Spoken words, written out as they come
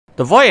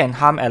The Void and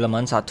Harm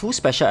elements are two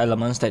special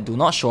elements that do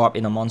not show up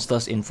in a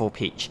monster's info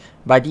page.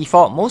 By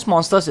default, most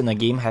monsters in the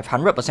game have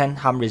 100%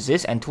 Harm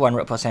resist and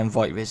 200%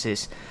 Void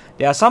resist.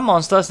 There are some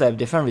monsters that have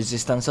different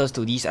resistances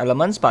to these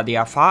elements, but they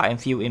are far and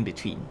few in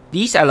between.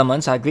 These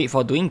elements are great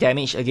for doing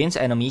damage against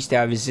enemies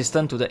that are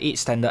resistant to the 8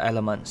 standard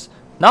elements.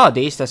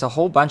 Nowadays, there's a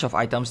whole bunch of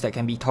items that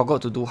can be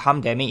toggled to do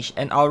harm damage,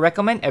 and I'll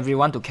recommend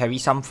everyone to carry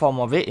some form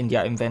of it in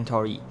their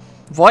inventory.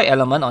 Void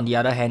element on the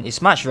other hand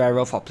is much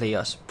rarer for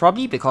players,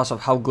 probably because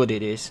of how good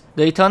it is.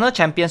 The Eternal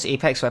Champion's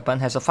Apex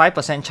weapon has a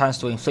 5% chance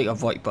to inflict a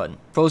Void burn.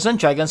 Frozen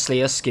Dragon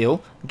Slayer's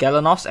skill,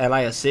 Galanov's ally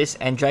assist,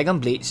 and Dragon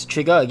Blades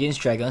trigger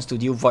against dragons to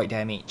deal Void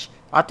damage.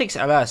 Arctic's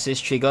ally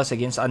assist triggers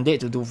against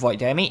undead to do Void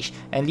damage,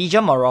 and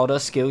Legion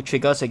Marauder's skill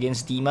triggers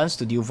against demons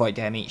to deal Void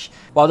damage.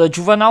 While the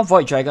Juvenile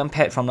Void Dragon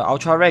pet from the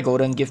ultra rare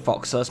golden gift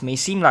boxes may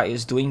seem like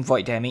it's doing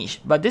Void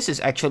damage, but this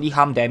is actually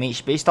harm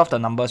damage based off the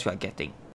numbers we are getting.